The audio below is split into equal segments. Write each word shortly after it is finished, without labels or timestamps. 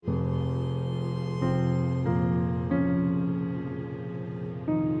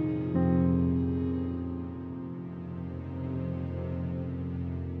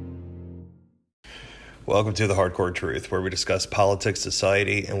Welcome to The Hardcore Truth, where we discuss politics,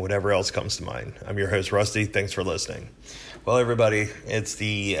 society, and whatever else comes to mind. I'm your host, Rusty. Thanks for listening. Well, everybody, it's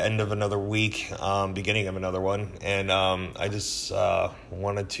the end of another week, beginning of another one, and I just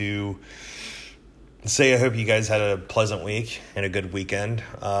wanted to say I hope you guys had a pleasant week and a good weekend.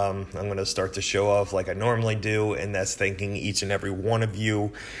 I'm going to start the show off like I normally do, and that's thanking each and every one of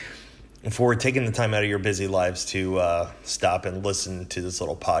you for taking the time out of your busy lives to stop and listen to this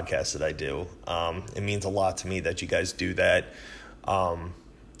little podcast that I do. It means a lot to me that you guys do that.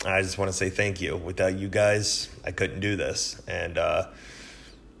 I just want to say thank you. Without you guys, I couldn't do this. And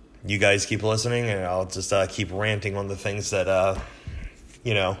you guys keep listening, and I'll just keep ranting on the things that,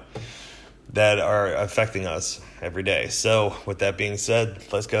 that are affecting us every day. So with that being said,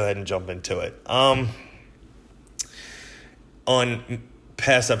 let's go ahead and jump into it. On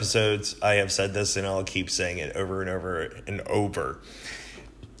past episodes, I have said this, and I'll keep saying it over and over and over.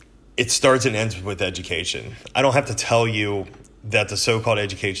 It starts and ends with education. I don't have to tell you that the so-called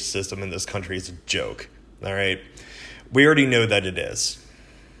education system in this country is a joke, all right? We already know that it is.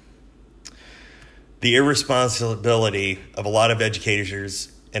 The irresponsibility of a lot of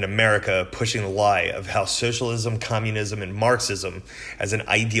educators in America pushing the lie of how socialism, communism, and Marxism as an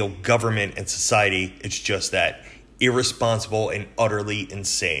ideal government and society, it's just that. Irresponsible and utterly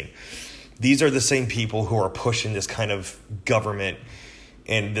insane. These are the same people who are pushing this kind of government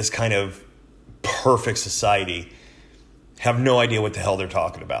and this kind of perfect society have no idea what the hell they're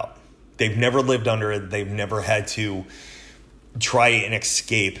talking about. They've never lived under it. They've never had to try and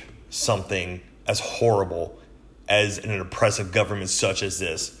escape something as horrible as an oppressive government such as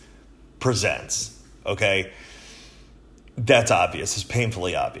this presents. Okay? That's obvious. It's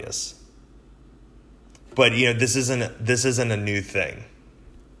painfully obvious. But, this isn't a new thing,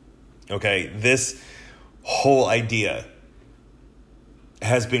 okay? This whole idea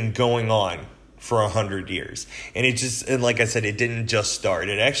has been going on for 100 years. And like I said, it didn't just start.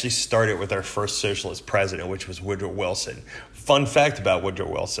 It actually started with our first socialist president, which was Woodrow Wilson. Fun fact about Woodrow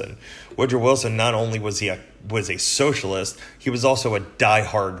Wilson. Woodrow Wilson, not only was a socialist, he was also a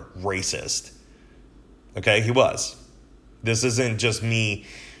diehard racist. Okay, he was. This isn't just me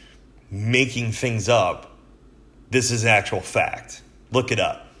making things up. This is actual fact. Look it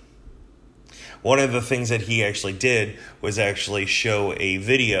up. One of the things that he actually did was actually show a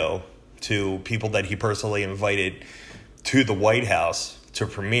video to people that he personally invited to the White House to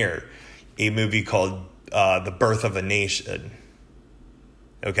premiere a movie called The Birth of a Nation.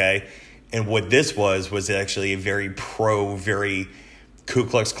 Okay? And what this was actually a very very Ku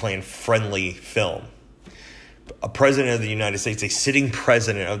Klux Klan friendly film. A president of the United States, a sitting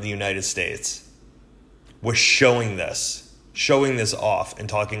president of the United States, was showing this off and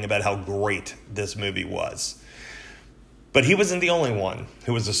talking about how great this movie was. But he wasn't the only one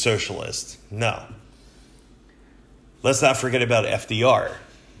who was a socialist. No. Let's not forget about FDR.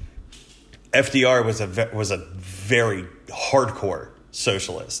 FDR was a very hardcore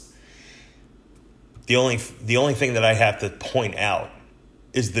socialist. The only thing that I have to point out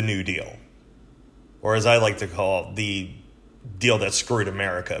is the New Deal. Or as I like to call, the deal that screwed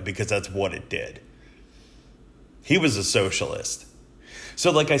America, because that's what it did. He was a socialist. So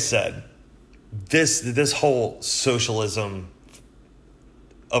like I said, this whole socialism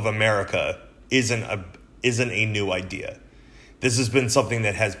of America isn't a new idea. This has been something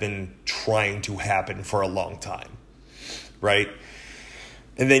that has been trying to happen for a long time, right?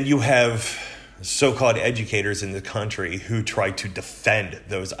 And then you have so-called educators in the country who try to defend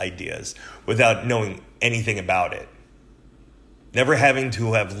those ideas without knowing anything about it. Never having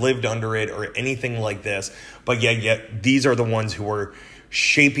to have lived under it or anything like this, but yet these are the ones who are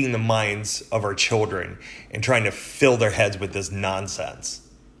shaping the minds of our children and trying to fill their heads with this nonsense.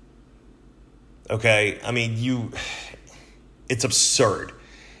 Okay? I mean, it's absurd.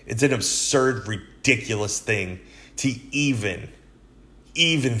 It's an absurd, ridiculous thing to even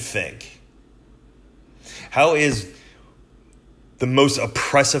think. How is the most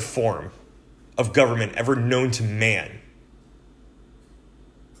oppressive form of government ever known to man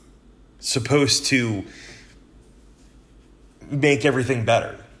supposed to make everything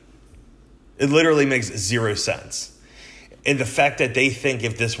better? It literally makes zero sense. And the fact that they think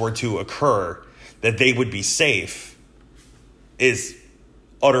if this were to occur, that they would be safe is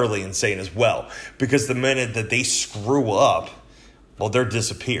utterly insane as well. Because the minute that they screw up, well, they're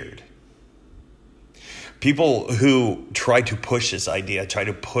disappeared. People who try to push this idea, try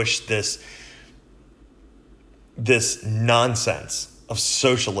to push this nonsense of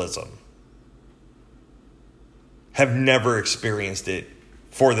socialism, have never experienced it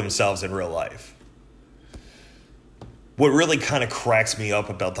for themselves in real life. What really kind of cracks me up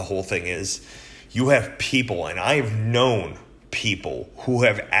about the whole thing is, You have people, and I've known people who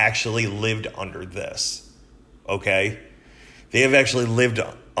have actually lived under this, okay? They have actually lived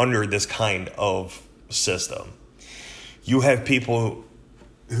under this kind of system. You have people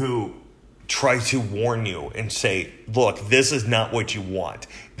who try to warn you and say, look, this is not what you want.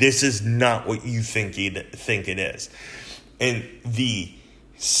 This is not what you think it is. And the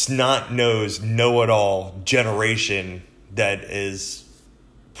snot-nosed, know-it-all generation that is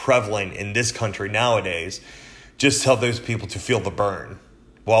prevalent in this country nowadays just tell those people to feel the burn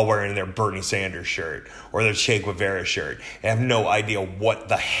while wearing their Bernie Sanders shirt or their Che Guevara shirt and have no idea what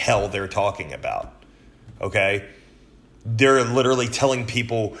the hell they're talking about, okay? They're literally telling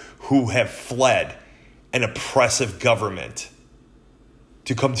people who have fled an oppressive government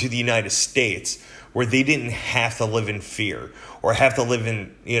to come to the United States where they didn't have to live in fear or have to live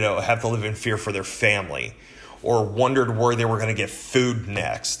in fear for their family or wondered where they were going to get food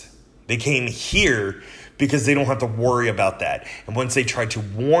next. They came here because they don't have to worry about that. And once they tried to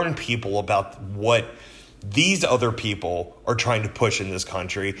warn people about what these other people are trying to push in this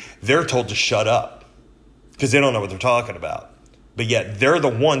country, they're told to shut up because they don't know what they're talking about. But yet they're the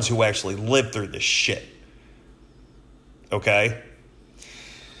ones who actually lived through this shit. Okay?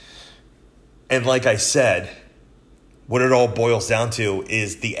 And like I said, what it all boils down to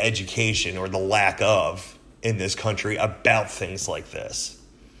is the education or the lack of in this country about things like this.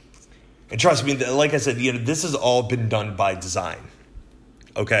 And trust me, like I said, this has all been done by design.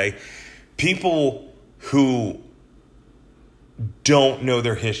 Okay? People who don't know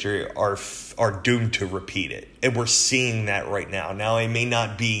their history are doomed to repeat it. And we're seeing that right now. Now, it may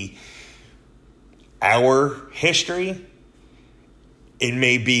not be our history. It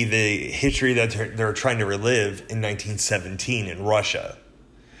may be the history that they're trying to relive in 1917 in Russia.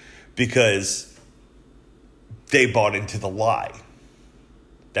 Because they bought into the lie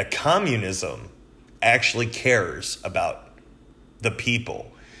that communism actually cares about the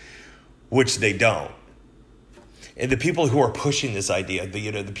people, which they don't. And the people who are pushing this idea,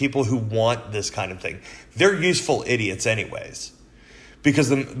 the people who want this kind of thing, they're useful idiots anyways. Because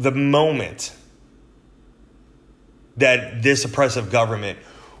the moment that this oppressive government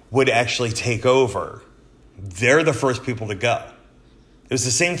would actually take over, they're the first people to go. It was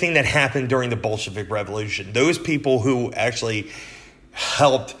the same thing that happened during the Bolshevik Revolution. Those people who actually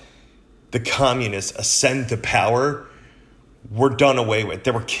helped the communists ascend to power were done away with.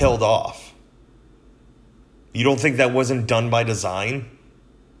 They were killed off. You don't think that wasn't done by design?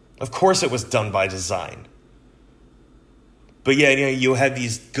 Of course it was done by design. But yeah, you had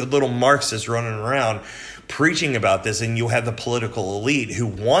these good little Marxists running around preaching about this, and you have the political elite who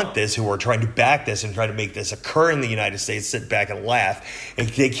want this, who are trying to back this and try to make this occur in the United States, sit back and laugh, and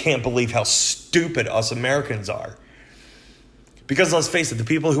they can't believe how stupid us Americans are. Because let's face it, the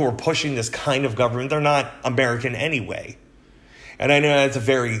people who are pushing this kind of government, they're not American anyway. And I know that's a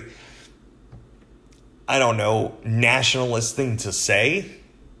very, nationalist thing to say,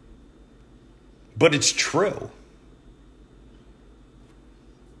 but it's true.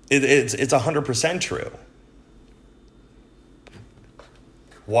 It's 100% true.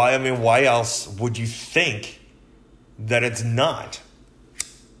 Why else would you think that it's not?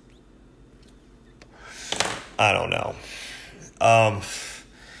 I don't know.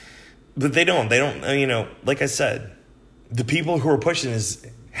 But they don't, like I said, the people who are pushing this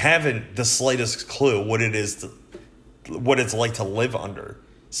haven't the slightest clue what it's like to live under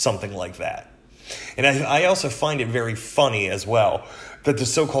something like that. And I also find it very funny as well that the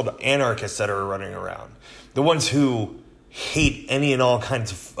so-called anarchists that are running around, the ones who hate any and all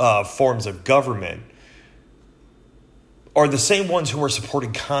kinds of forms of government, are the same ones who are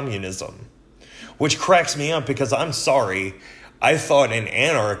supporting communism, which cracks me up because I'm sorry, I thought an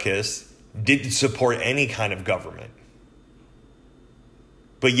anarchist didn't support any kind of government.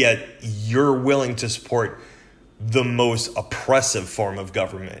 But yet you're willing to support the most oppressive form of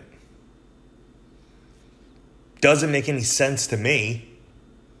government. Doesn't make any sense to me.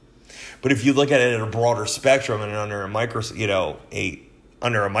 But if you look at it at a broader spectrum and under a microscope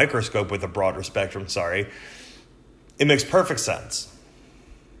with a broader spectrum, it makes perfect sense.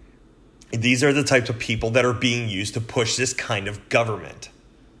 These are the types of people that are being used to push this kind of government.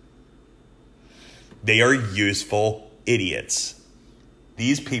 They are useful idiots.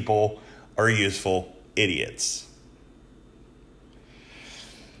 These people are useful idiots.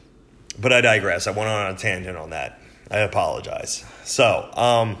 But I digress. I went on a tangent on that. I apologize.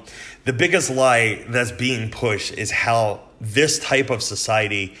 So, the biggest lie that's being pushed is how this type of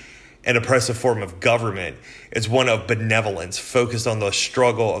society and oppressive form of government is one of benevolence, focused on the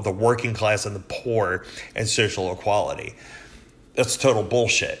struggle of the working class and the poor and social equality. That's total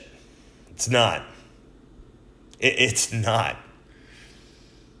bullshit. It's not. It's not.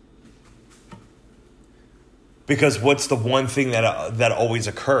 Because what's the one thing that always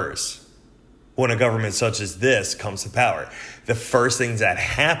occurs when a government such as this comes to power? The first thing that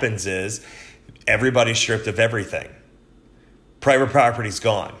happens is everybody's stripped of everything. Private property's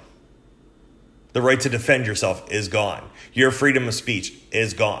gone. The right to defend yourself is gone. Your freedom of speech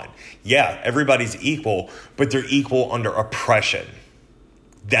is gone. Yeah, everybody's equal, but they're equal under oppression.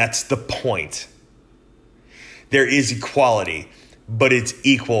 That's the point. There is equality, but it's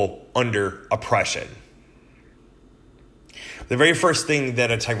equal under oppression. The very first thing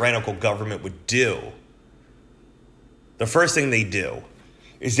that a tyrannical government would do, the first thing they do,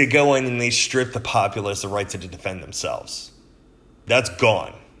 is they go in and they strip the populace the right to defend themselves. That's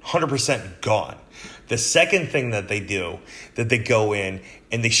gone. 100% gone. The second thing that they do, that they go in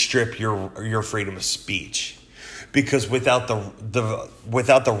and they strip your freedom of speech. Because without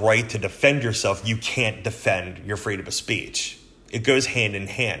the right to defend yourself, you can't defend your freedom of speech. It goes hand in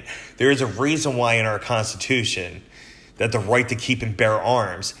hand. There is a reason why in our Constitution that the right to keep and bear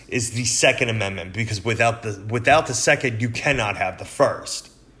arms is the Second Amendment, because without the second, you cannot have the first.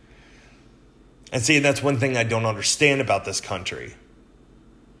 And see, that's one thing I don't understand about this country.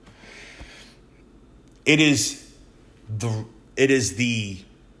 It is the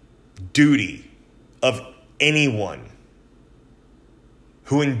duty of anyone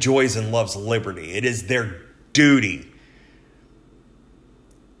who enjoys and loves liberty. It is their duty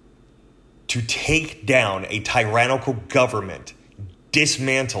to take down a tyrannical government,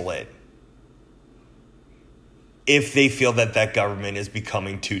 dismantle it, if they feel that that government is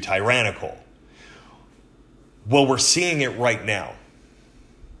becoming too tyrannical. Well, we're seeing it right now.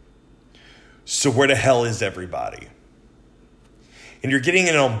 So where the hell is everybody? And you're getting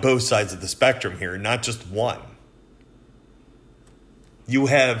it on both sides of the spectrum here, not just one. You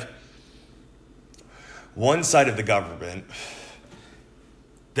have one side of the government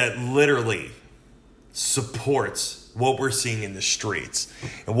that literally supports what we're seeing in the streets.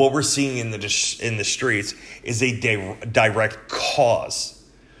 And what we're seeing in the streets is a direct cause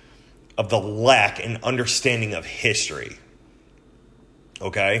of the lack and understanding of history.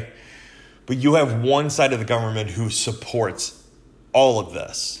 Okay? But you have one side of the government who supports all of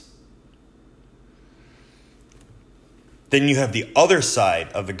this. Then you have the other side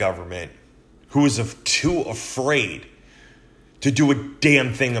of the government who is too afraid to do a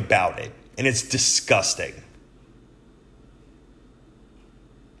damn thing about it. And it's disgusting.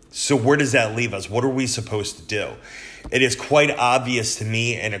 So where does that leave us? What are we supposed to do? It is quite obvious to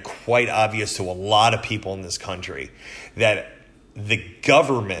me and quite obvious to a lot of people in this country that the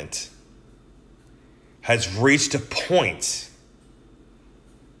government has reached a point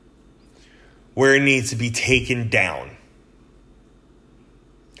where it needs to be taken down.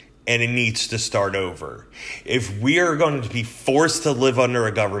 And it needs to start over. If we are going to be forced to live under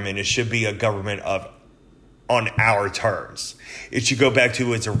a government, it should be a government on our terms. It should go back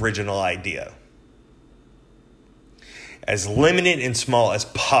to its original idea. As limited and small as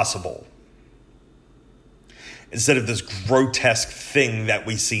possible. Instead of this grotesque thing that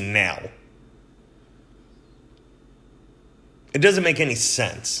we see now. It doesn't make any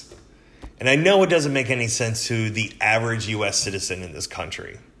sense. And I know it doesn't make any sense to the average U.S. citizen in this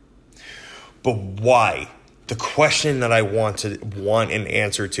country. But why? The question that I want an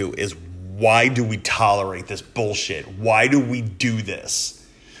answer to is, why do we tolerate this bullshit? Why do we do this?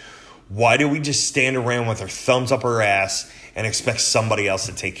 Why do we just stand around with our thumbs up our ass and expect somebody else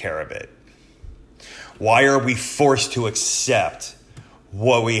to take care of it? Why are we forced to accept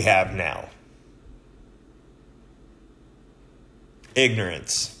what we have now?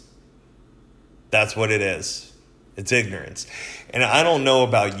 Ignorance. That's what it is. It's ignorance. And I don't know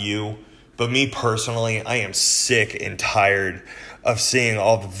about you, but me personally, I am sick and tired of seeing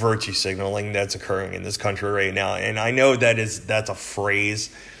all the virtue signaling that's occurring in this country right now. And I know that's a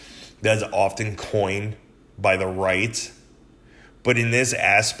phrase that's often coined by the right. But in this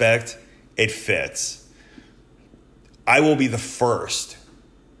aspect, it fits. I will be the first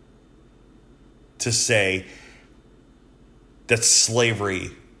to say that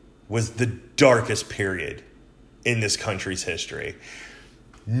slavery was the darkest period in this country's history.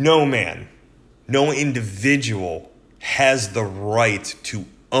 No man, no individual has the right to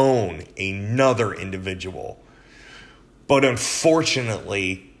own another individual. But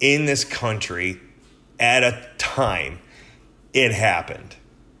unfortunately, in this country, at a time, it happened.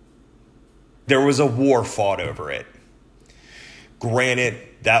 There was a war fought over it. Granted,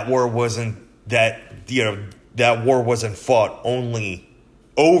 that war wasn't fought only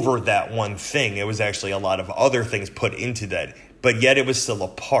over that one thing. It was actually a lot of other things put into that but yet it was still a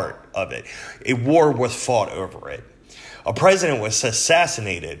part of it. A war was fought over it. A president was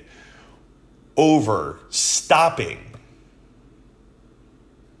assassinated over stopping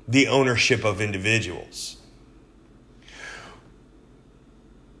the ownership of individuals.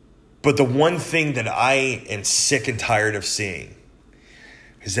 But the one thing that I am sick and tired of seeing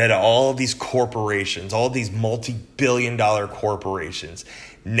is that all these corporations, all these multi-billion-dollar corporations,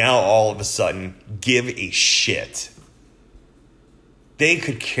 now all of a sudden give a shit. They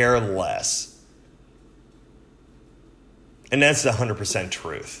could care less. And that's the 100%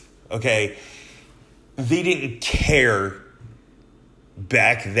 truth, okay? They didn't care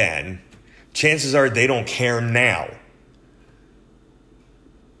back then. Chances are they don't care now.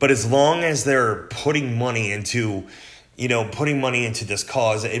 But as long as they're putting money into this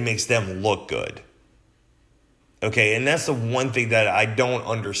cause, it makes them look good. Okay, and that's the one thing that I don't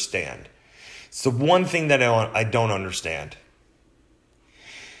understand. It's the one thing that I don't understand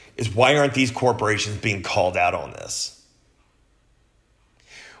is why aren't these corporations being called out on this?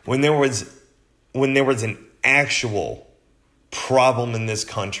 When there was an actual problem in this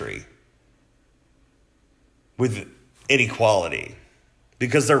country with inequality,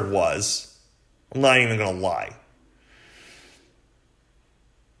 because there was, I'm not even going to lie.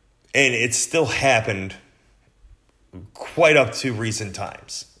 And it still happened quite up to recent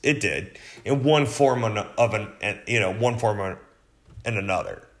times. It did, in one form and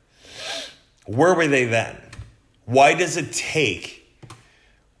another. Where were they then? Why does it take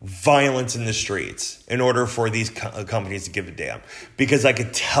violence in the streets in order for these companies to give a damn? Because I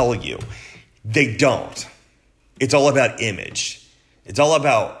could tell you, they don't. It's all about image. It's all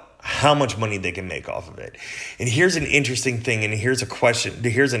about how much money they can make off of it. And here's an interesting thing, and here's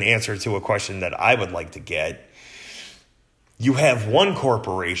an answer to a question that I would like to get. You have one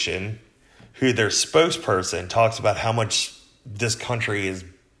corporation who their spokesperson talks about how much this country is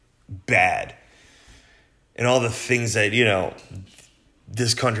bad and all the things that,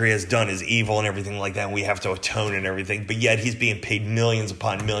 this country has done is evil and everything like that, and we have to atone and everything. But yet he's being paid millions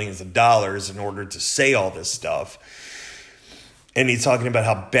upon millions of dollars in order to say all this stuff. And he's talking about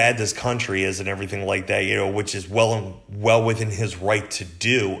how bad this country is and everything like that, which is well within his right to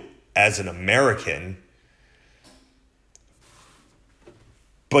do as an American.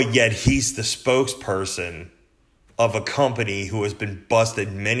 But yet he's the spokesperson of a company who has been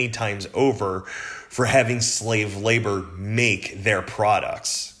busted many times over for having slave labor make their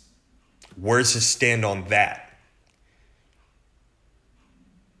products. Where's his stand on that?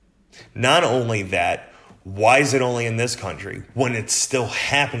 Not only that, why is it only in this country when it's still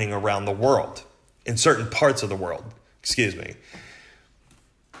happening around the world? In certain parts of the world,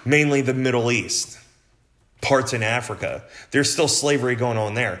 mainly the Middle East, parts in Africa. There's still slavery going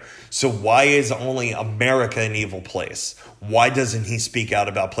on there. So why is only America an evil place? Why doesn't he speak out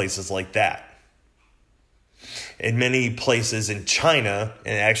about places like that? In many places in China,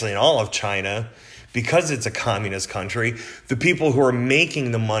 and actually in all of China, because it's a communist country, the people who are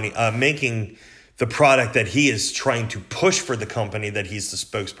making the money, making the product that he is trying to push for the company that he's the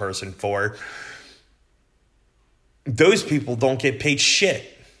spokesperson for, those people don't get paid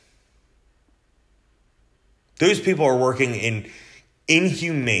shit. Those people are working in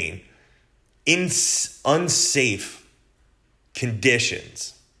inhumane, unsafe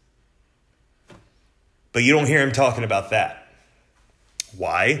conditions. But you don't hear him talking about that.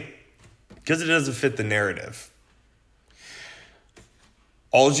 Why? Because it doesn't fit the narrative.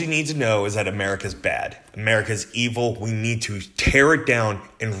 All you need to know is that America's bad. America's evil. We need to tear it down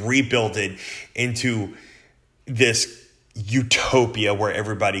and rebuild it into this utopia where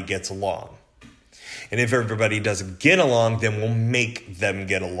everybody gets along. And if everybody doesn't get along, then we'll make them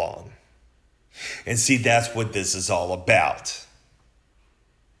get along. And see, that's what this is all about.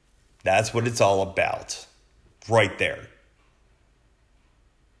 That's what it's all about. Right there.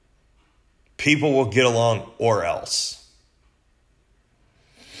 People will get along or else.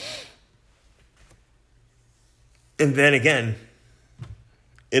 And then again,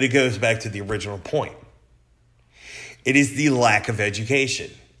 it goes back to the original point. It is the lack of education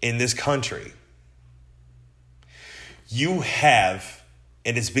in this country. You have,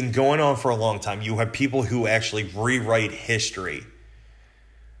 and it's been going on for a long time, you have people who actually rewrite history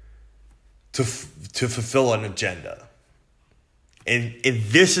to fulfill an agenda. And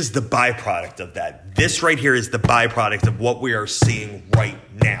this is the byproduct of that. This right here is the byproduct of what we are seeing right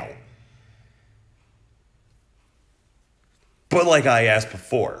now. But like I asked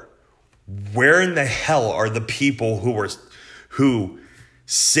before, where in the hell are the people who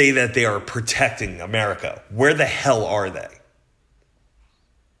say that they are protecting America? Where the hell are they?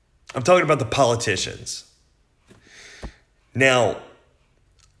 I'm talking about the politicians. Now,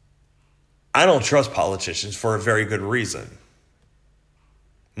 I don't trust politicians for a very good reason.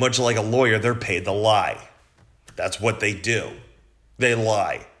 Much like a lawyer, they're paid to lie. That's what they do. They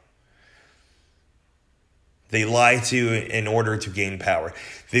lie. They lie in order to gain power.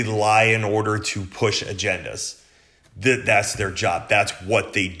 They lie in order to push agendas. That's their job. That's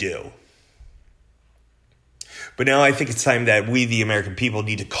what they do. But now I think it's time that we, the American people,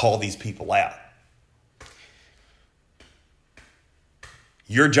 need to call these people out.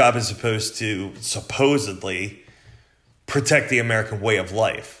 Your job is supposed to supposedly protect the American way of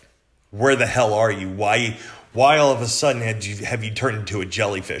life. Where the hell are you? Why all of a sudden have you turned into a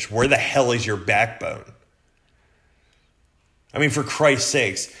jellyfish? Where the hell is your backbone? I mean, for Christ's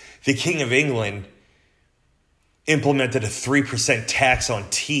sakes, the King of England implemented a 3% tax on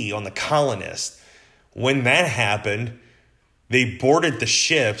tea on the colonists. When that happened, they boarded the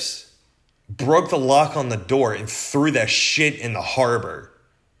ships, broke the lock on the door, and threw that shit in the harbor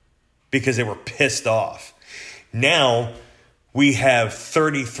because they were pissed off. Now we have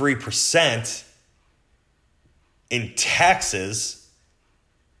 33% in taxes,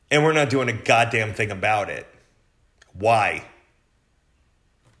 and we're not doing a goddamn thing about it. Why?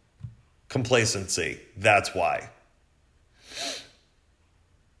 Complacency. That's why.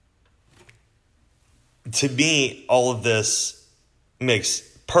 To me, all of this makes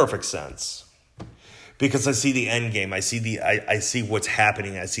perfect sense because I see the end game. I see what's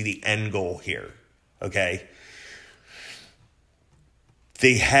happening. I see the end goal here. Okay.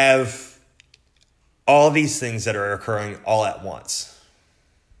 They have all these things that are occurring all at once.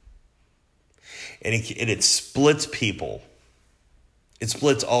 And it splits people. It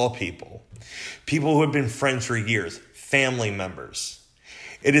splits all people. People who have been friends for years, family members.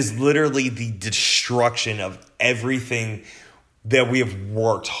 It is literally the destruction of everything that we have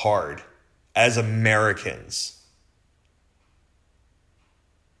worked hard as Americans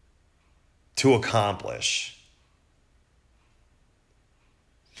to accomplish.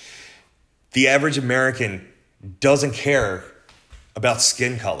 The average American doesn't care about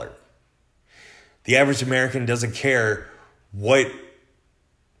skin color. The average American doesn't care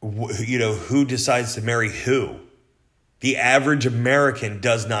who decides to marry who. The average American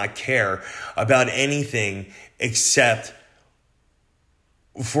does not care about anything except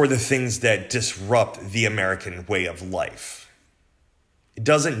for the things that disrupt the American way of life. It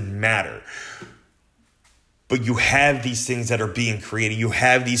doesn't matter. But you have these things that are being created. You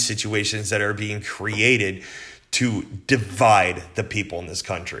have these situations that are being created to divide the people in this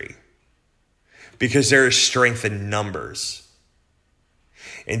country. Because there is strength in numbers.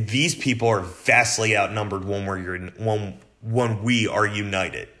 And these people are vastly outnumbered when we are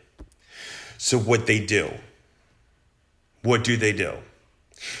united. So what do? What do?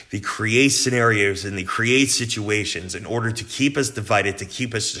 They create scenarios and they create situations in order to keep us divided, to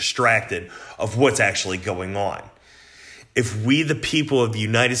keep us distracted of what's actually going on. If we, the people of the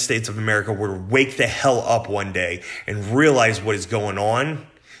United States of America, were to wake the hell up one day and realize what is going on,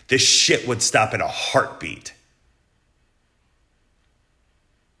 this shit would stop in a heartbeat.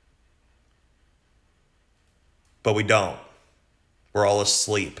 But we don't. We're all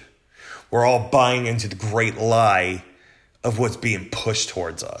asleep. We're all buying into the great lie of what's being pushed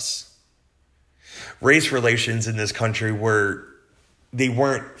towards us. Race relations in this country they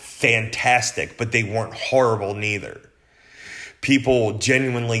weren't fantastic, but they weren't horrible neither. People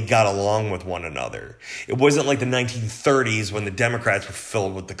genuinely got along with one another. It wasn't like the 1930s when the Democrats were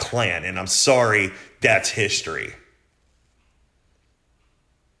filled with the Klan, and I'm sorry, that's history.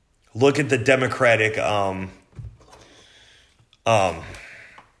 Look at the Democratic, I'm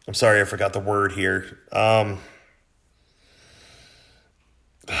sorry, I forgot the word here.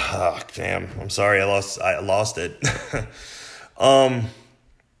 Damn, I'm sorry, I lost it.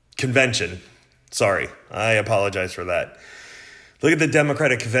 Convention. Sorry, I apologize for that. Look at the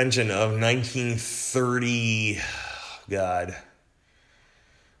Democratic Convention of 1930. God,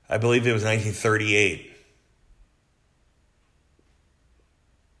 I believe it was 1938.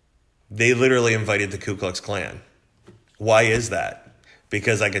 They literally invited the Ku Klux Klan. Why is that?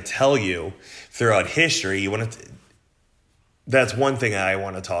 Because I could tell you throughout history, that's one thing I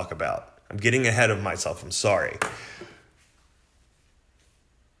want to talk about. I'm getting ahead of myself. I'm sorry.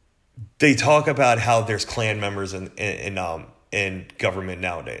 They talk about how there's Klan members in government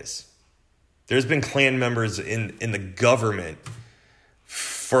nowadays. There's been Klan members in the government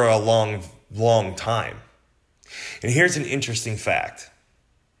for a long, long time. And here's an interesting fact.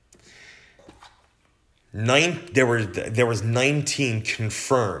 There was 19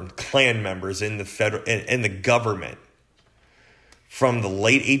 confirmed Klan members in the government from the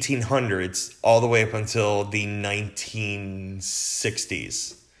late 1800s all the way up until the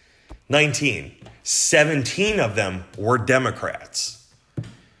 1960s. 17 of them were Democrats.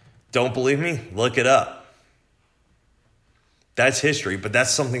 Don't believe me? Look it up. That's history, but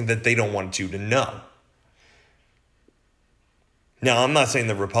that's something that they don't want you to know. Now, I'm not saying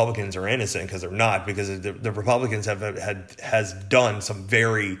the Republicans are innocent, because they're not, because the Republicans has done some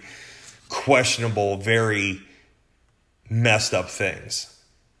very questionable, very messed up things.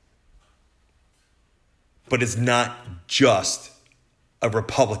 But it's not just a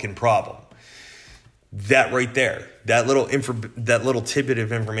Republican problem. That right there, that little tidbit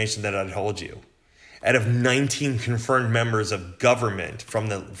of information that I told you, out of 19 confirmed members of government from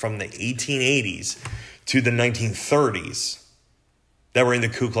the 1880s to the 1930s that were in the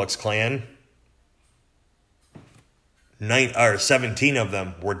Ku Klux Klan, 17 of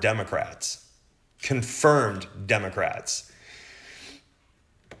them were Democrats. Confirmed Democrats.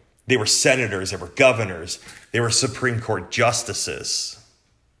 They were senators, they were governors, they were Supreme Court justices.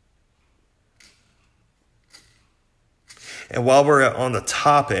 And while we're on the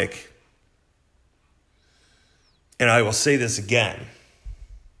topic, and I will say this again,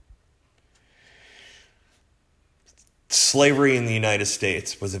 slavery in the United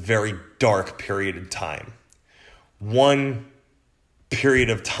States was a very dark period of time. One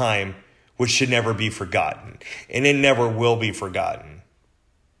period of time which should never be forgotten, and it never will be forgotten.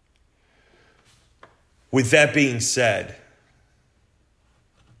 With that being said,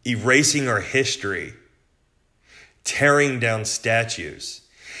 erasing our history, tearing down statues,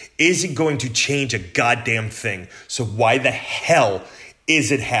 isn't going to change a goddamn thing. So why the hell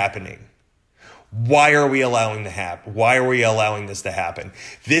is it happening? Why are we allowing Why are we allowing this to happen?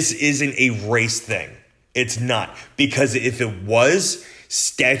 This isn't a race thing. It's not. Because if it was,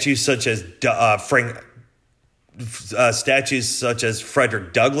 statues such as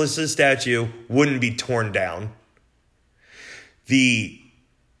Frederick Douglass's statue wouldn't be torn down. The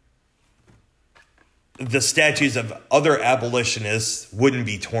statues of other abolitionists wouldn't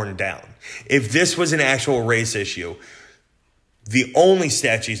be torn down. If this was an actual race issue, the only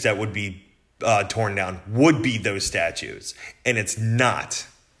statues that would be torn down would be those statues, and it's not.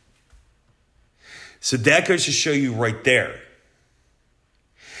 So that goes to show you right there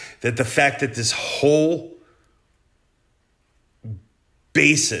that the fact that this whole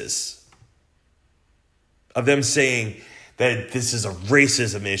basis of them saying that this is a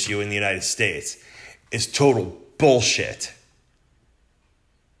racism issue in the United States is total bullshit.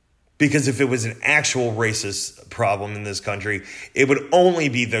 Because if it was an actual racist problem in this country, it would only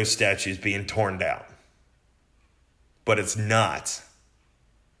be those statues being torn down. But it's not.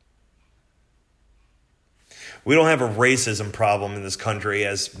 We don't have a racism problem in this country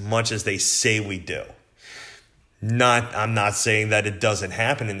as much as they say we do. I'm not saying that it doesn't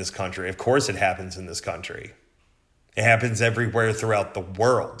happen in this country. Of course it happens in this country. It happens everywhere throughout the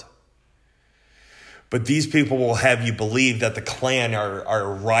world. But these people will have you believe that the Klan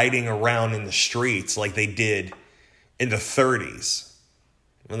are riding around in the streets like they did in the 30s.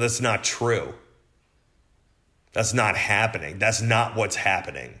 Well, that's not true. That's not happening. That's not what's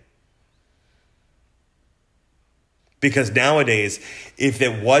happening. Because nowadays, if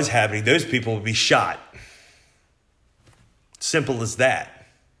it was happening, those people would be shot. Simple as that.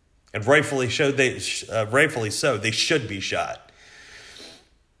 And rightfully so, they should be shot.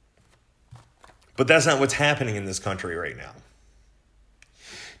 But that's not what's happening in this country right now.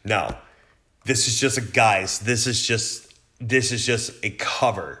 No, this is just this is just a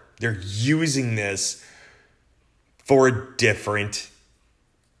cover. They're using this for a different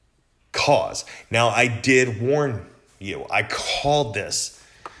cause. Now, I did warn you. I called this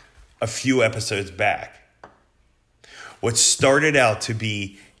a few episodes back. What started out to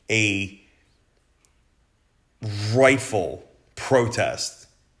be a rightful protest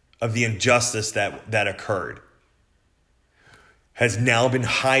of the injustice that occurred has now been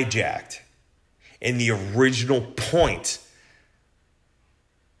hijacked, and the original point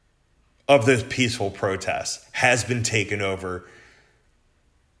of those peaceful protests has been taken over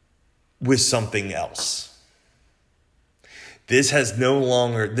with something else. This is no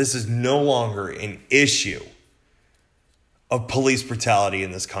longer an issue of police brutality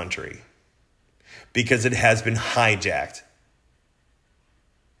in this country, because it has been hijacked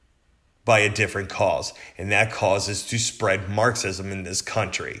by a different cause, and that cause is to spread Marxism in this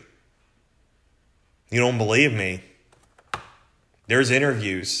country. You don't believe me? There's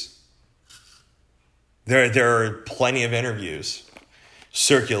interviews. There are plenty of interviews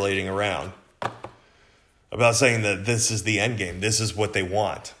circulating around about saying that this is the end game. This is what they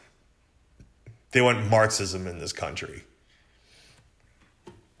want. They want Marxism in this country.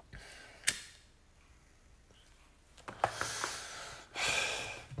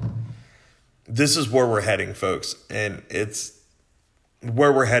 this is where we're heading, folks. And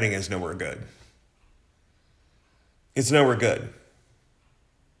where we're heading is nowhere good. It's nowhere good.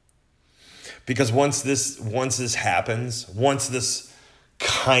 Because once this happens, once this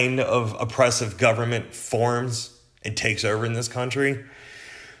kind of oppressive government forms and takes over in this country,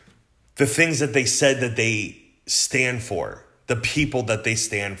 the things that they said that they stand for, the people that they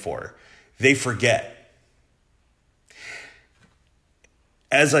stand for, they forget.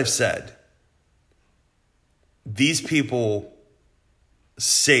 As I've said, these people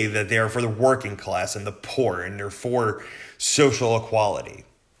say that they are for the working class and the poor, and they're for social equality.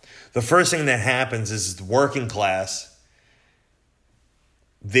 The first thing that happens is the working class,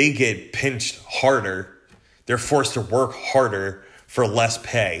 they get pinched harder. They're forced to work harder for less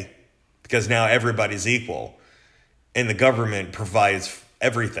pay because now everybody's equal and the government provides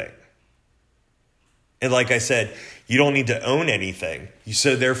everything. And like I said, you don't need to own anything.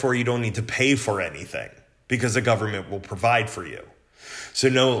 So therefore you don't need to pay for anything because the government will provide for you. So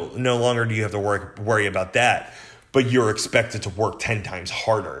no longer do you have to worry about that, but you're expected to work 10 times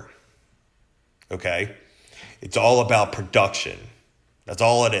harder. Okay? It's all about production. That's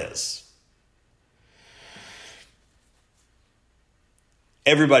all it is.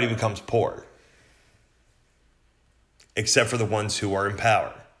 Everybody becomes poor, except for the ones who are in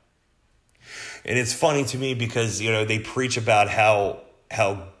power. And it's funny to me because, they preach about how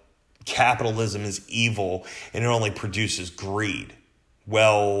capitalism is evil and it only produces greed.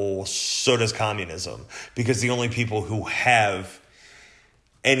 Well, so does communism, because the only people who have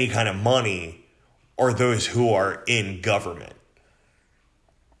any kind of money are those who are in government.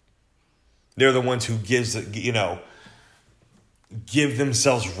 They're the ones who give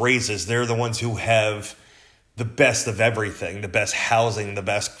themselves raises. They're the ones who have the best of everything, the best housing, the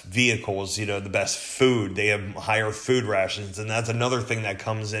best vehicles, the best food. They have higher food rations. And that's another thing that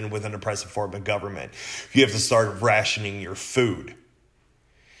comes in with an oppressive form of government. You have to start rationing your food.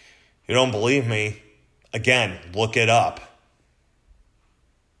 You don't believe me? Again, look it up.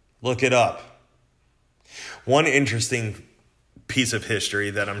 Look it up. One interesting piece of history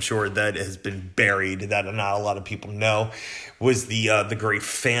that I'm sure that has been buried, that not a lot of people know, was the Great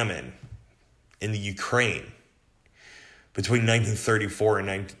Famine in the Ukraine between 1934 and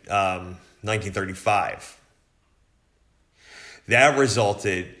 1935. That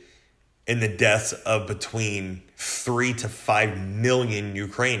resulted in the deaths of between 3 to 5 million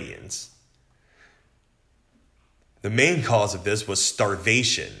Ukrainians. The main cause of this was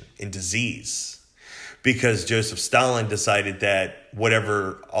starvation and disease, because Joseph Stalin decided that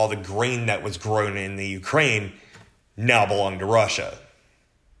all the grain that was grown in the Ukraine now belonged to Russia.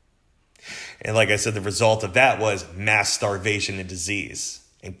 And like I said, the result of that was mass starvation and disease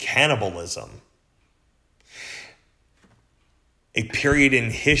and cannibalism. A period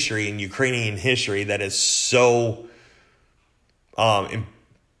in history, in Ukrainian history, that is so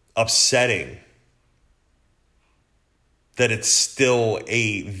upsetting that it's still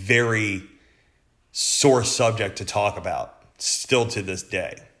a very sore subject to talk about, still to this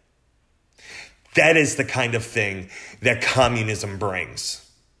day. That is the kind of thing that communism brings.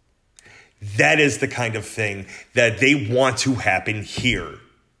 That is the kind of thing that they want to happen here.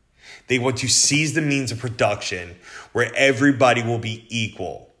 They want to seize the means of production where everybody will be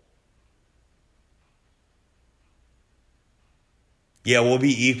equal. Yeah, we'll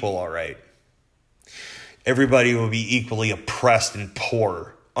be equal, all right. Everybody will be equally oppressed and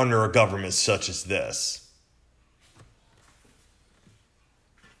poor under a government such as this.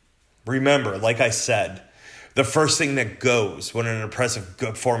 Remember, like I said, the first thing that goes when an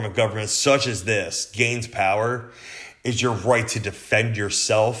oppressive form of government such as this gains power is your right to defend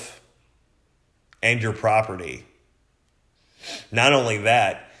yourself and your property. Not only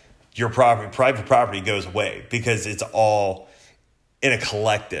that, your private property goes away because it's all in a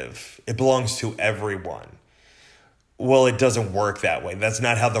collective. It belongs to everyone. Well, it doesn't work that way. That's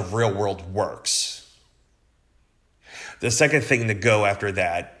not how the real world works. The second thing to go after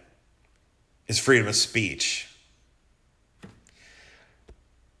that is freedom of speech.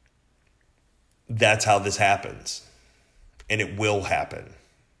 That's how this happens. And it will happen.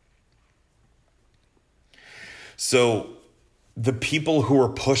 So the people who are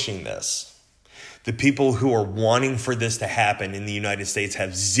pushing this, the people who are wanting for this to happen in the United States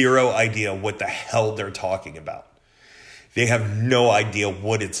have zero idea what the hell they're talking about. They have no idea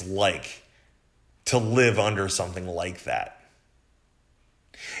what it's like to live under something like that.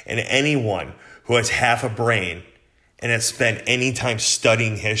 And anyone who has half a brain and has spent any time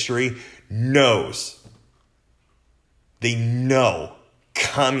studying history knows, they know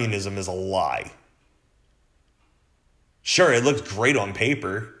communism is a lie. Sure, it looks great on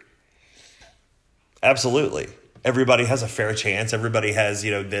paper. Absolutely. Everybody has a fair chance. Everybody has,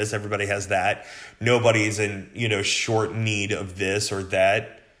 this, everybody has that. Nobody's in, short need of this or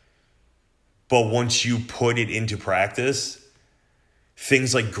that. But once you put it into practice,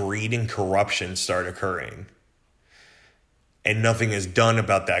 things like greed and corruption start occurring. And nothing is done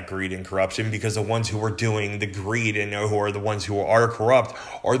about that greed and corruption because the ones who are doing the greed and who are the ones who are corrupt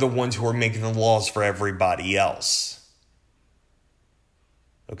are the ones who are making the laws for everybody else.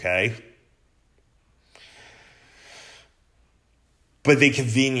 Okay? But they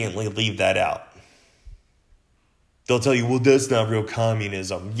conveniently leave that out. They'll tell you, well, that's not real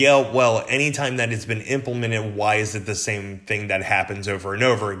communism. Yeah, well, anytime that it's been implemented, why is it the same thing that happens over and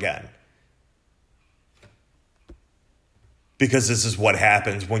over again? Because this is what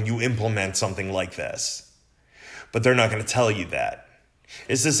happens when you implement something like this. But they're not going to tell you that.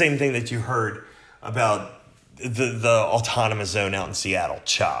 It's the same thing that you heard about the autonomous zone out in Seattle,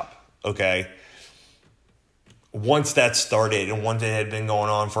 CHOP, okay? Once that started and once it had been going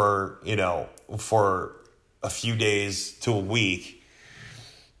on for a few days to a week,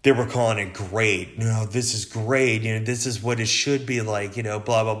 they were calling it great. This is great. This is what it should be like, blah,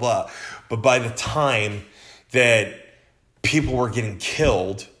 blah, blah. But by the time that people were getting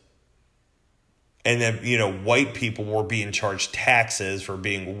killed and that, white people were being charged taxes for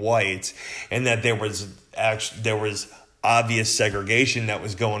being white and that there was obvious segregation that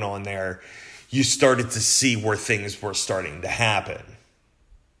was going on there, you started to see where things were starting to happen.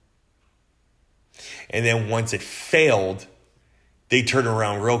 And then once it failed, they turned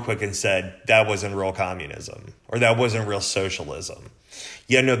around real quick and said, that wasn't real communism or that wasn't real socialism.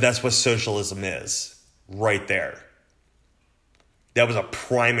 Yeah, no, that's what socialism is right there. That was a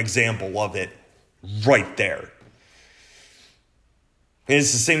prime example of it right there. And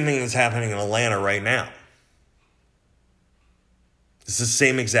it's the same thing that's happening in Atlanta right now. It's the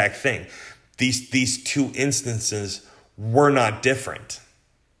same exact thing. These two instances were not different.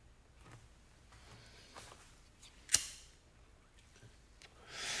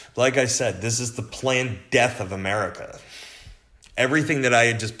 Like I said, this is the planned death of America. Everything that I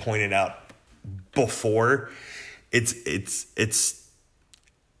had just pointed out before,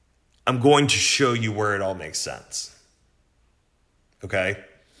 I'm going to show you where it all makes sense. Okay?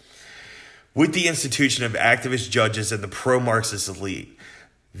 With the institution of activist judges and the pro-Marxist elite,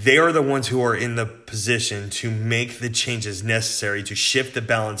 they are the ones who are in the position to make the changes necessary to shift the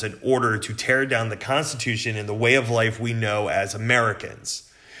balance in order to tear down the Constitution and the way of life we know as Americans.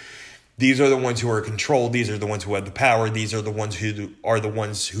 These are the ones who are controlled. These are the ones who have the power. These are the ones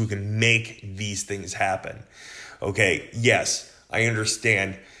who can make these things happen. Okay, yes, I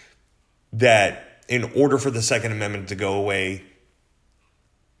understand that in order for the Second Amendment to go away,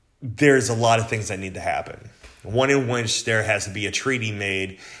 there's a lot of things that need to happen. One in which there has to be a treaty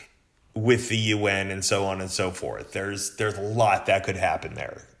made with the UN and so on and so forth. There's a lot that could happen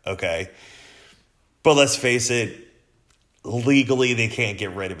there, okay? But let's face it, legally they can't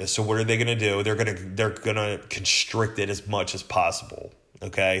get rid of it. So what are they going to do? They're going to constrict it as much as possible,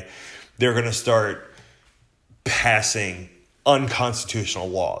 okay? They're going to start passing unconstitutional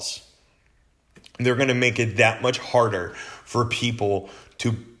laws. They're going to make it that much harder for people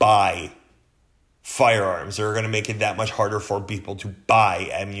to buy firearms. They're going to make it that much harder for people to buy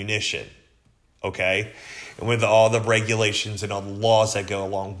ammunition, okay? And with all the regulations and all the laws that go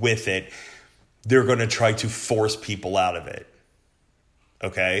along with it, they're going to try to force people out of it,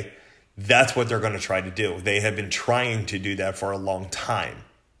 okay? That's what they're going to try to do. They have been trying to do that for a long time.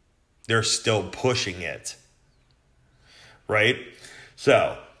 They're still pushing it, right?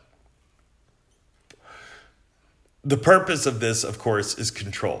 So the purpose of this, of course, is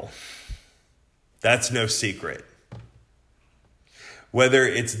control. That's no secret. Whether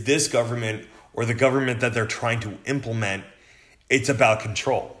it's this government or the government that they're trying to implement, it's about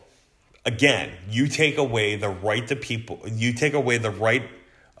control. Again, you take away the right to people, you take away the right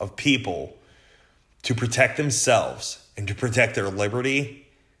of people to protect themselves and to protect their liberty.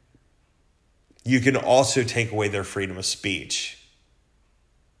 You can also take away their freedom of speech.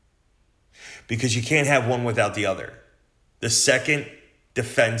 Because you can't have one without the other. The second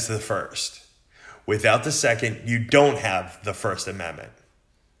defends the first. Without the second, you don't have the First Amendment.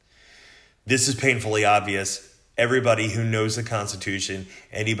 This is painfully obvious. Everybody who knows the Constitution,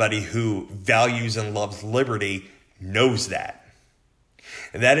 anybody who values and loves liberty knows that.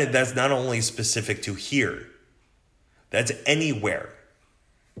 And that's not only specific to here. That's anywhere.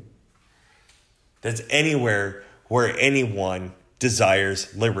 That's anywhere where anyone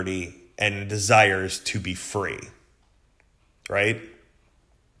desires liberty and desires to be free. Right?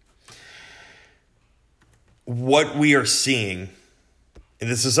 What we are seeing and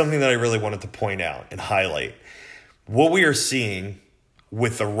this is something that I really wanted to point out and highlight, what we are seeing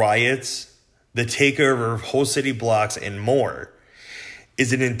with the riots, the takeover of whole city blocks, and more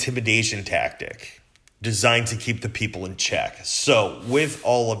is an intimidation tactic designed to keep the people in check. So with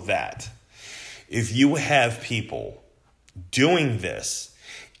all of that, if you have people doing this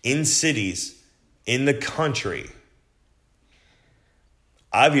in cities, in the country,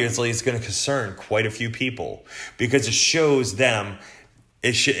 obviously it's going to concern quite a few people because it shows them,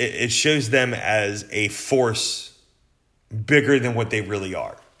 it shows them as a force bigger than what they really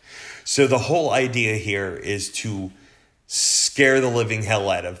are. So the whole idea here is to scare the living hell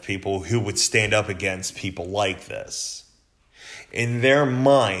out of people who would stand up against people like this. In their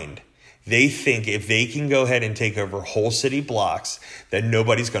mind, they think if they can go ahead and take over whole city blocks, that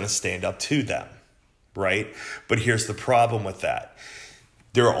nobody's going to stand up to them, right? But here's the problem with that.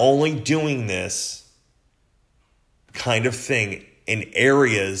 They're only doing this kind of thing in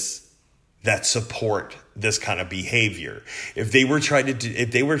areas that support this kind of behavior. If they were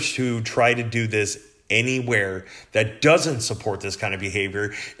to try to do this anywhere that doesn't support this kind of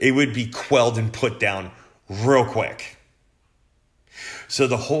behavior, it would be quelled and put down real quick. So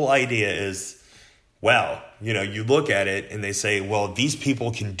the whole idea is, well, you look at it and they say, well, these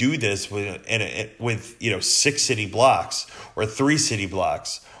people can do this with 6 city blocks or 3 city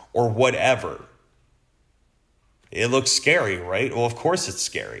blocks or whatever. It looks scary, right? Well, of course it's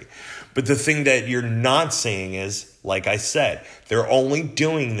scary. But the thing that you're not seeing is, like I said, they're only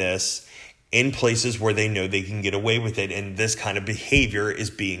doing this in places where they know they can get away with it, and this kind of behavior is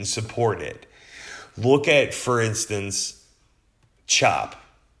being supported. Look at, for instance, CHOP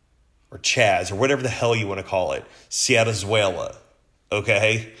or Chaz or whatever the hell you want to call it, Seattle,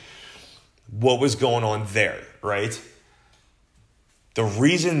 okay? What was going on there, right? The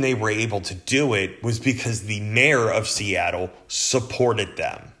reason they were able to do it was because the mayor of Seattle supported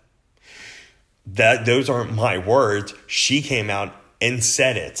them. Those aren't my words. She came out and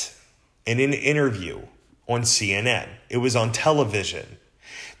said it in an interview on CNN. It was on television.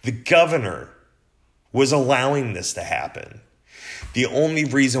 The governor was allowing this to happen. The only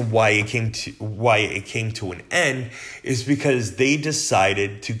reason why it came to an end is because they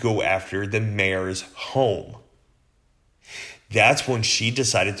decided to go after the mayor's home. That's when she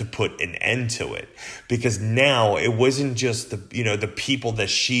decided to put an end to it, because now it wasn't just the people that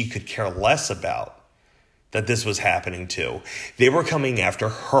she could care less about that this was happening to. They were coming after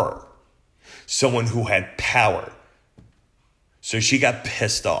her, someone who had power. So she got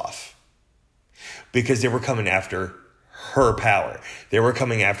pissed off because they were coming after her power. They were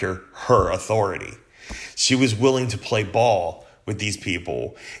coming after her authority. She was willing to play ball with these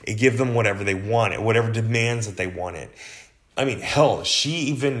people and give them whatever they wanted, whatever demands that they wanted. I mean, hell,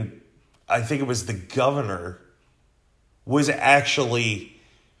 I think it was the governor, was actually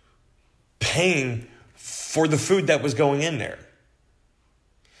paying for the food that was going in there.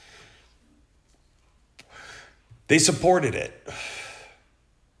 They supported it.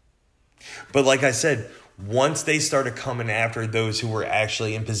 But like I said, once they started coming after those who were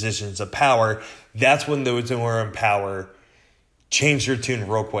actually in positions of power, that's when those who were in power changed their tune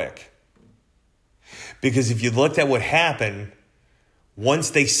real quick. Because if you looked at what happened, once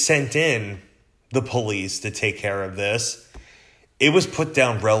they sent in the police to take care of this, it was put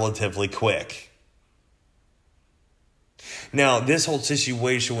down relatively quick. Now, this whole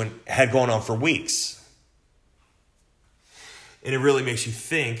situation had gone on for weeks. And it really makes you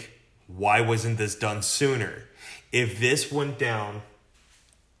think, why wasn't this done sooner? If this went down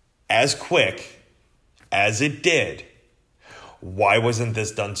as quick as it did, why wasn't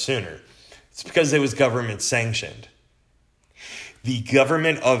this done sooner? It's because it was government sanctioned. The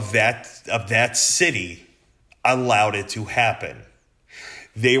government of that city allowed it to happen.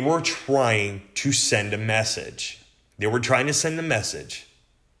 They were trying to send a message. They were trying to send a message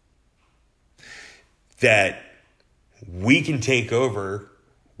that we can take over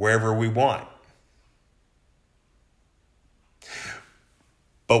wherever we want.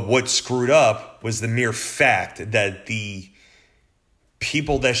 But what screwed up was the mere fact that the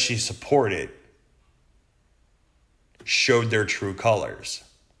people that she supported showed their true colors.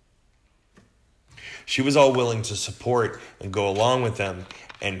 She was all willing to support and go along with them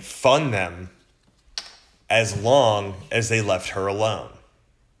and fund them as long as they left her alone.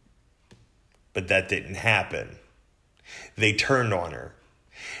 But that didn't happen. They turned on her.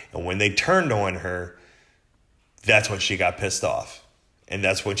 And when they turned on her, that's when she got pissed off. And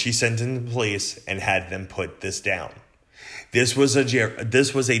that's when she sent in the police and had them put this down. This was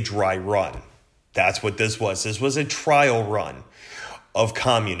a dry run. That's what this was. This was a trial run of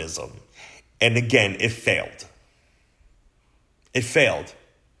communism. And again, it failed. It failed.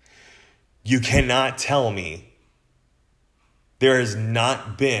 You cannot tell me there has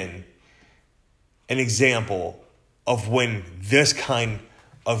not been an example of when this kind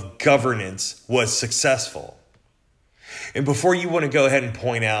of governance was successful. And before you want to go ahead and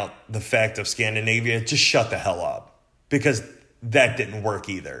point out the fact of Scandinavia, just shut the hell up. Because that didn't work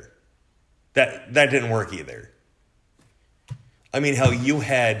either. That didn't work either. I mean, how you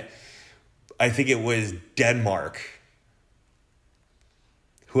had, I think it was Denmark,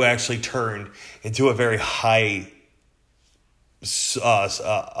 who actually turned into a very highly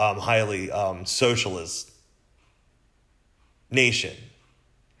socialist nation.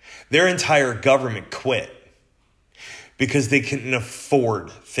 Their entire government quit because they couldn't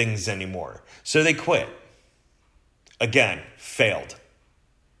afford things anymore. So they quit. Again, failed.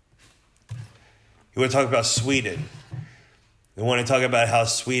 You want to talk about Sweden? You want to talk about how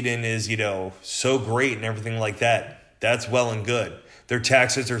Sweden is, so great and everything like that. That's well and good. Their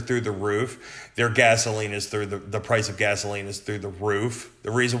taxes are through the roof. Their gasoline is through the price of gasoline is through the roof.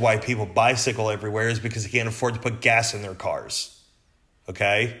 The reason why people bicycle everywhere is because they can't afford to put gas in their cars.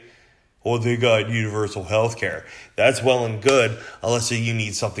 Okay? Well, they got universal health care. That's well and good unless you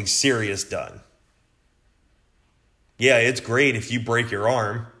need something serious done. Yeah, it's great if you break your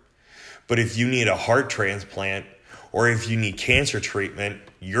arm, but if you need a heart transplant or if you need cancer treatment,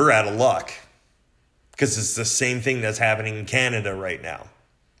 you're out of luck. Because it's the same thing that's happening in Canada right now.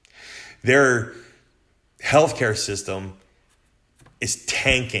 Their healthcare system is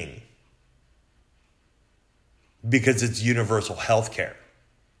tanking because it's universal healthcare.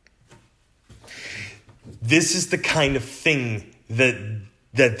 This is the kind of thing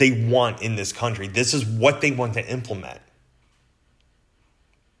that they want in this country. This is what they want to implement.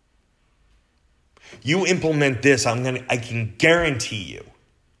 You implement this, I can guarantee you.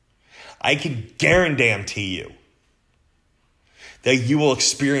 I can guarantee you that you will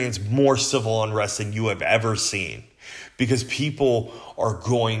experience more civil unrest than you have ever seen, because people are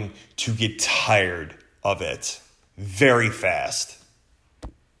going to get tired of it very fast.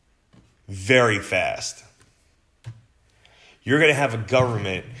 Very fast. You're going to have a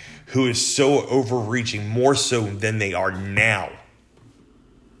government who is so overreaching, more so than they are now.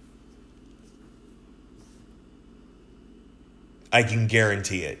 I can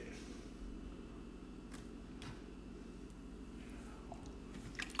guarantee it.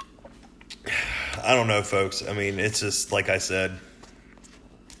 I don't know, folks. I mean, it's just like I said.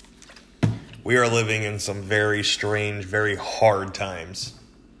 We are living in some very strange, very hard times.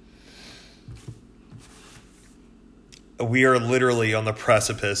 We are literally on the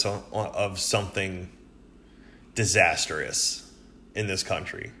precipice of something disastrous in this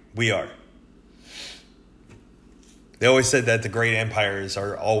country. We are. They always said that the great empires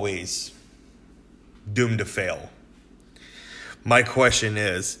are always doomed to fail. My question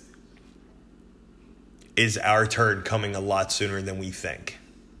is our turn coming a lot sooner than we think?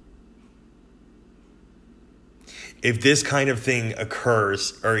 If this kind of thing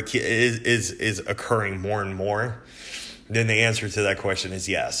occurs or is occurring more and more, then the answer to that question is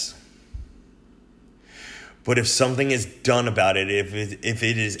yes. But if something is done about it, if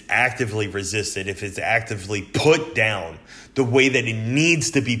it is actively resisted, if it's actively put down the way that it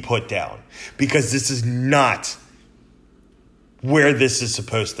needs to be put down, because this is not where this is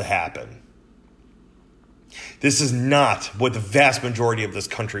supposed to happen. This is not what the vast majority of this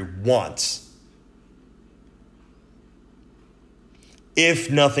country wants.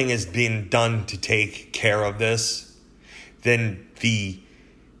 If nothing is being done to take care of this, then the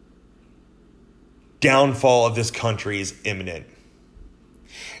downfall of this country is imminent.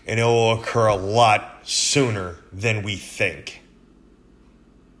 And it will occur a lot sooner than we think.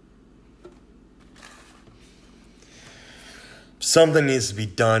 Something needs to be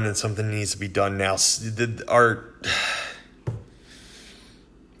done, and something needs to be done now.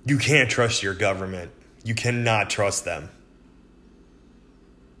 You can't trust your government. You cannot trust them.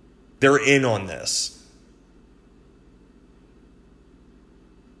 They're in on this.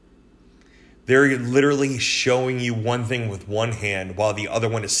 They're literally showing you one thing with one hand while the other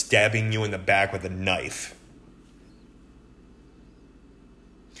one is stabbing you in the back with a knife.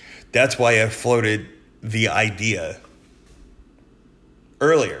 That's why I floated the idea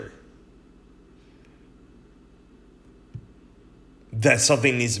earlier that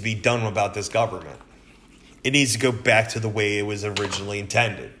something needs to be done about this government. It needs to go back to the way it was originally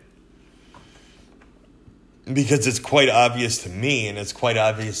intended. Because it's quite obvious to me, and it's quite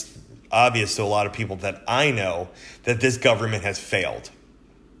obvious to a lot of people that I know, that this government has failed.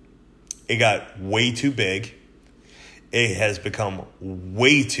 It got way too big. It has become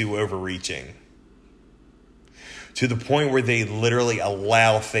way too overreaching. to the point where they literally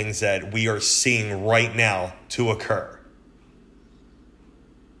allow things that we are seeing right now to occur.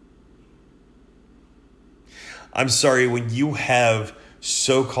 I'm sorry, when you have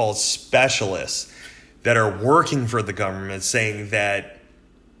so-called specialists that are working for the government saying that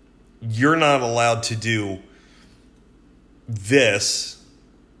you're not allowed to do this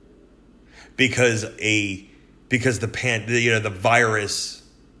because the virus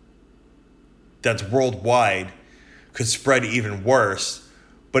that's worldwide could spread even worse,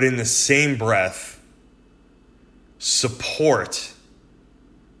 but in the same breath support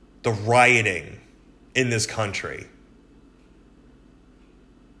the rioting in this country.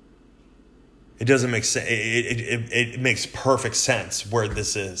 It doesn't make sense. It makes perfect sense where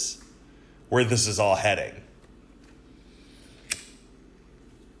this is all heading.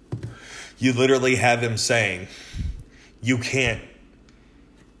 You literally have them saying, you can't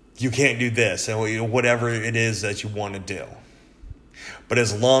do this and whatever it is that you want to do. But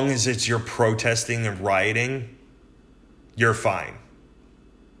as long as it's you're protesting and rioting, you're fine.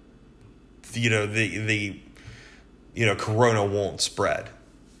 The corona won't spread.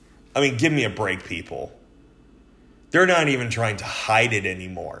 I mean, give me a break, people. They're not even trying to hide it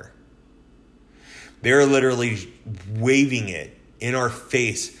anymore. They're literally waving it in our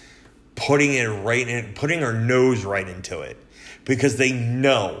face, putting our nose right into it, because they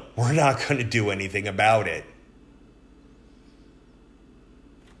know we're not going to do anything about it.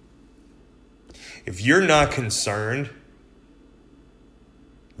 If you're not concerned,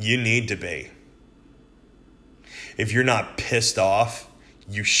 you need to be. If you're not pissed off,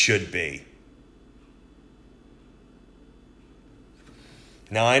 you should be.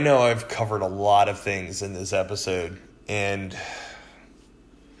 Now, I know I've covered a lot of things in this episode, and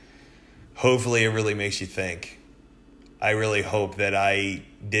hopefully it really makes you think. I really hope that I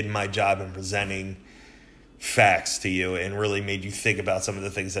did my job in presenting facts to you and really made you think about some of the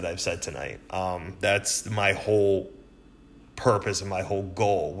things that I've said tonight. That's my whole purpose and my whole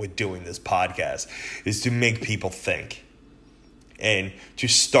goal with doing this podcast, is to make people think and to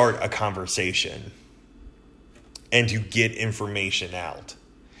start a conversation and to get information out.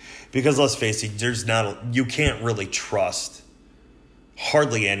 Because let's face it, you can't really trust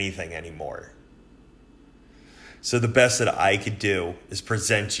hardly anything anymore. So the best that I could do is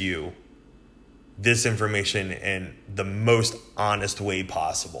present you this information in the most honest way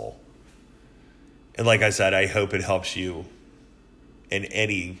possible. And like I said, I hope it helps you in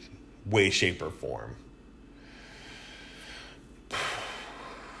any way, shape, or form.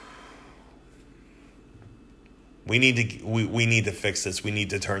 We need to fix this. We need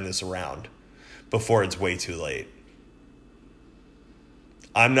to turn this around before it's way too late.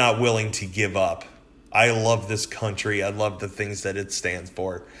 I'm not willing to give up. I love this country. I love the things that it stands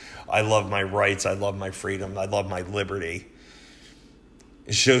for. I love my rights. I love my freedom. I love my liberty.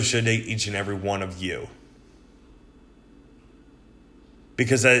 So should each and every one of you.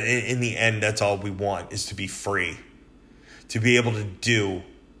 Because in the end, that's all we want, is to be free. To be able to do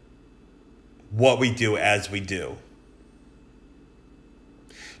what we do as we do.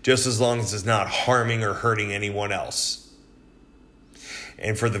 Just as long as it's not harming or hurting anyone else.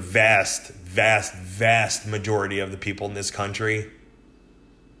 And for the vast, vast, vast majority of the people in this country,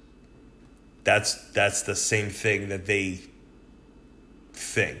 that's the same thing that they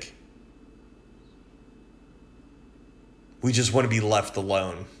think. We just want to be left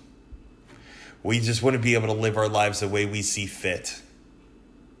alone. We just want to be able to live our lives the way we see fit.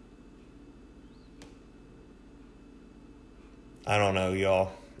 I don't know,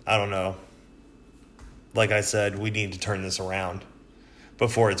 y'all. I don't know. Like I said, we need to turn this around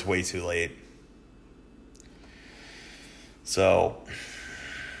before it's way too late. So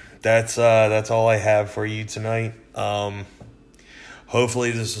that's all I have for you tonight.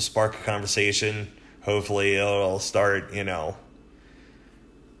 Hopefully this will spark a conversation. Hopefully it'll start,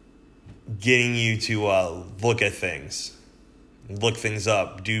 getting you to look at things, look things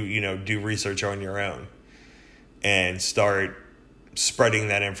up, do research on your own, and start spreading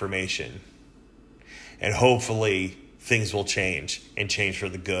that information. And hopefully things will change, and change for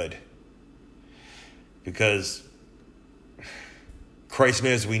the good. Because Christ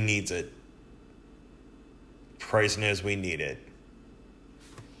knows we need it. Christ knows we need it.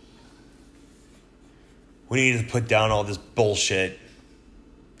 We need to put down all this bullshit,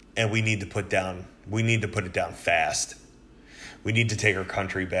 and we need to put it down fast. We need to take our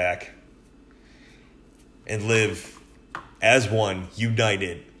country back and live as one,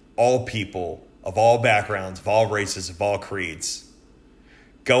 united, all people of all backgrounds, of all races, of all creeds,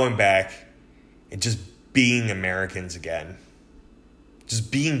 going back and just being Americans again.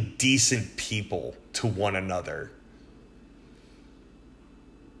 Just being decent people to one another.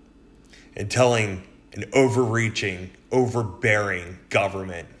 and telling an overreaching, overbearing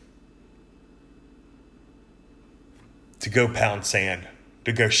government to go pound sand,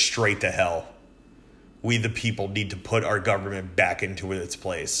 to go straight to hell. We, the people, need to put our government back into its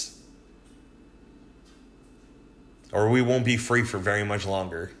place, or we won't be free for very much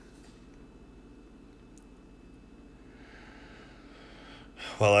longer.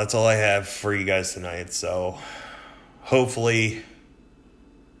 Well, that's all I have for you guys tonight. So hopefully,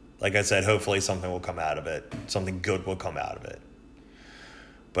 like I said, hopefully something will come out of it. Something good will come out of it.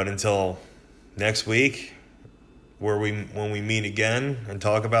 But until next week, when we meet again and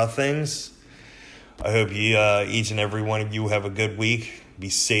talk about things, I hope you, each and every one of you, have a good week. Be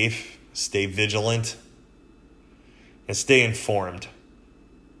safe, stay vigilant, and stay informed.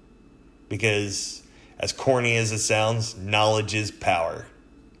 Because as corny as it sounds, knowledge is power.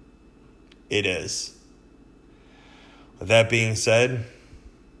 It is. With that being said,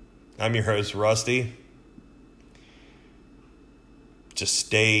 I'm your host, Rusty. Just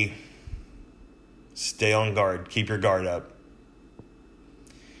stay on guard. Keep your guard up.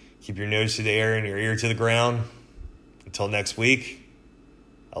 Keep your nose to the air and your ear to the ground. Until next week,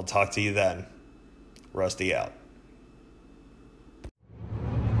 I'll talk to you then. Rusty out.